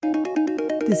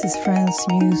This is France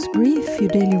News Brief, your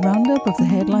daily roundup of the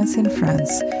headlines in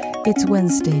France. It's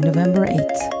Wednesday, November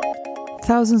 8th.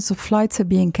 Thousands of flights are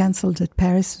being cancelled at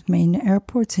Paris' main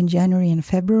airports in January and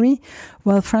February,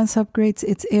 while France upgrades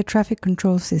its air traffic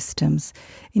control systems.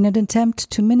 In an attempt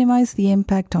to minimize the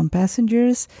impact on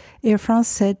passengers, Air France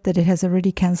said that it has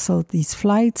already cancelled these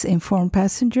flights, informed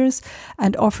passengers,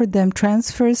 and offered them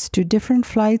transfers to different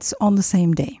flights on the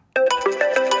same day.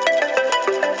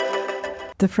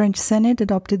 The French Senate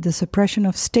adopted the suppression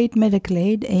of state medical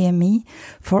aid, AME,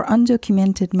 for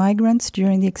undocumented migrants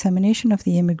during the examination of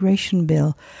the immigration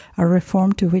bill, a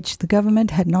reform to which the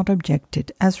government had not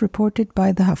objected, as reported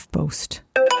by the HuffPost.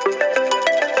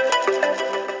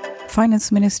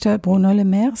 Finance Minister Bruno Le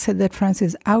Maire said that France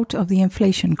is out of the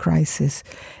inflation crisis.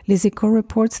 Les Echos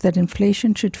reports that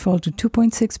inflation should fall to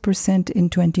 2.6% in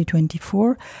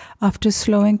 2024, after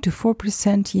slowing to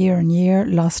 4% year-on-year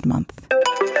last month.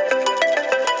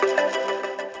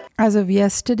 As of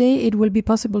yesterday, it will be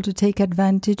possible to take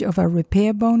advantage of a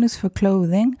repair bonus for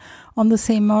clothing on the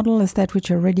same model as that which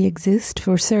already exists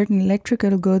for certain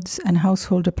electrical goods and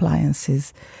household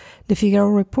appliances. Le Figaro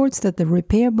reports that the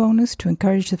repair bonus, to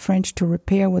encourage the French to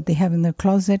repair what they have in their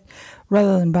closet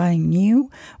rather than buying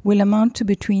new, will amount to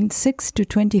between 6 to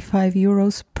 25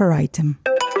 euros per item.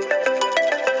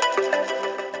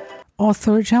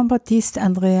 Author Jean-Baptiste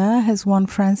Andréa has won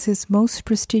France's most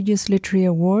prestigious literary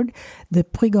award, the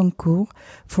Prix Goncourt,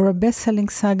 for a best-selling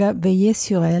saga Veiller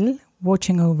sur elle,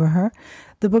 Watching Over Her.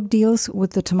 The book deals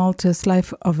with the tumultuous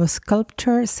life of a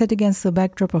sculptor set against the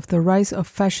backdrop of the rise of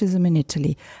fascism in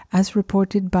Italy, as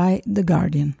reported by The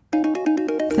Guardian.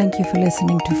 Thank you for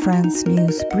listening to France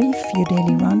News Brief, your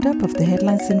daily roundup of the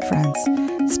headlines in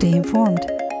France. Stay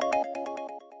informed.